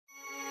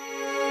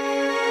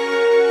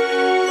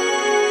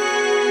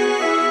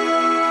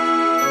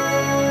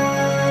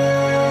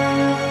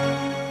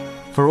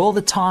all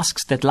the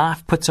tasks that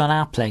life puts on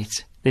our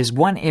plate, there's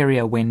one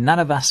area where none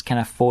of us can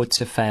afford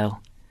to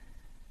fail.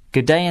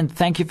 Good day and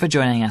thank you for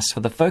joining us for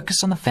the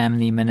Focus on the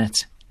Family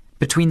Minute.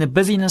 Between the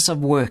busyness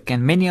of work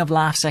and many of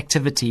life's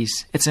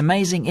activities, it's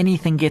amazing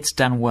anything gets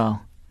done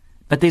well.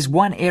 But there's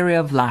one area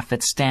of life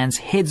that stands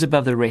heads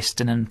above the rest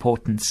in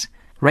importance: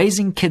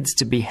 raising kids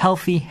to be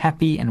healthy,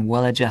 happy, and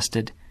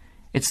well-adjusted.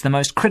 It's the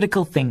most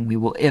critical thing we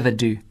will ever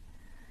do.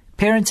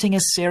 Parenting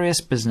is serious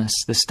business,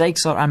 the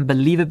stakes are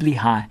unbelievably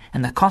high,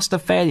 and the cost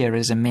of failure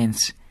is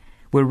immense.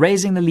 We're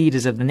raising the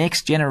leaders of the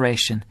next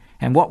generation,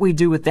 and what we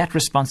do with that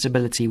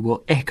responsibility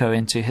will echo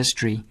into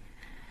history.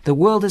 The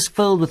world is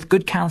filled with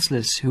good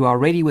counselors who are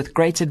ready with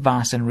great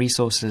advice and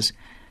resources.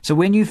 So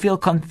when you feel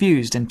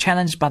confused and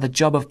challenged by the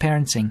job of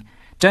parenting,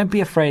 don't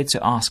be afraid to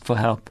ask for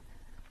help.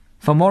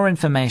 For more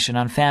information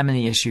on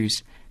family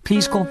issues,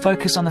 please call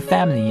Focus on the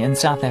Family in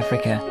South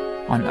Africa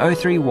on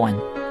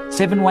 031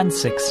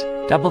 716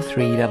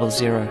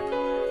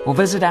 3300 or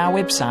visit our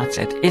website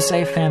at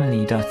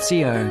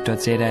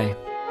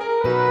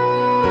safamily.co.za.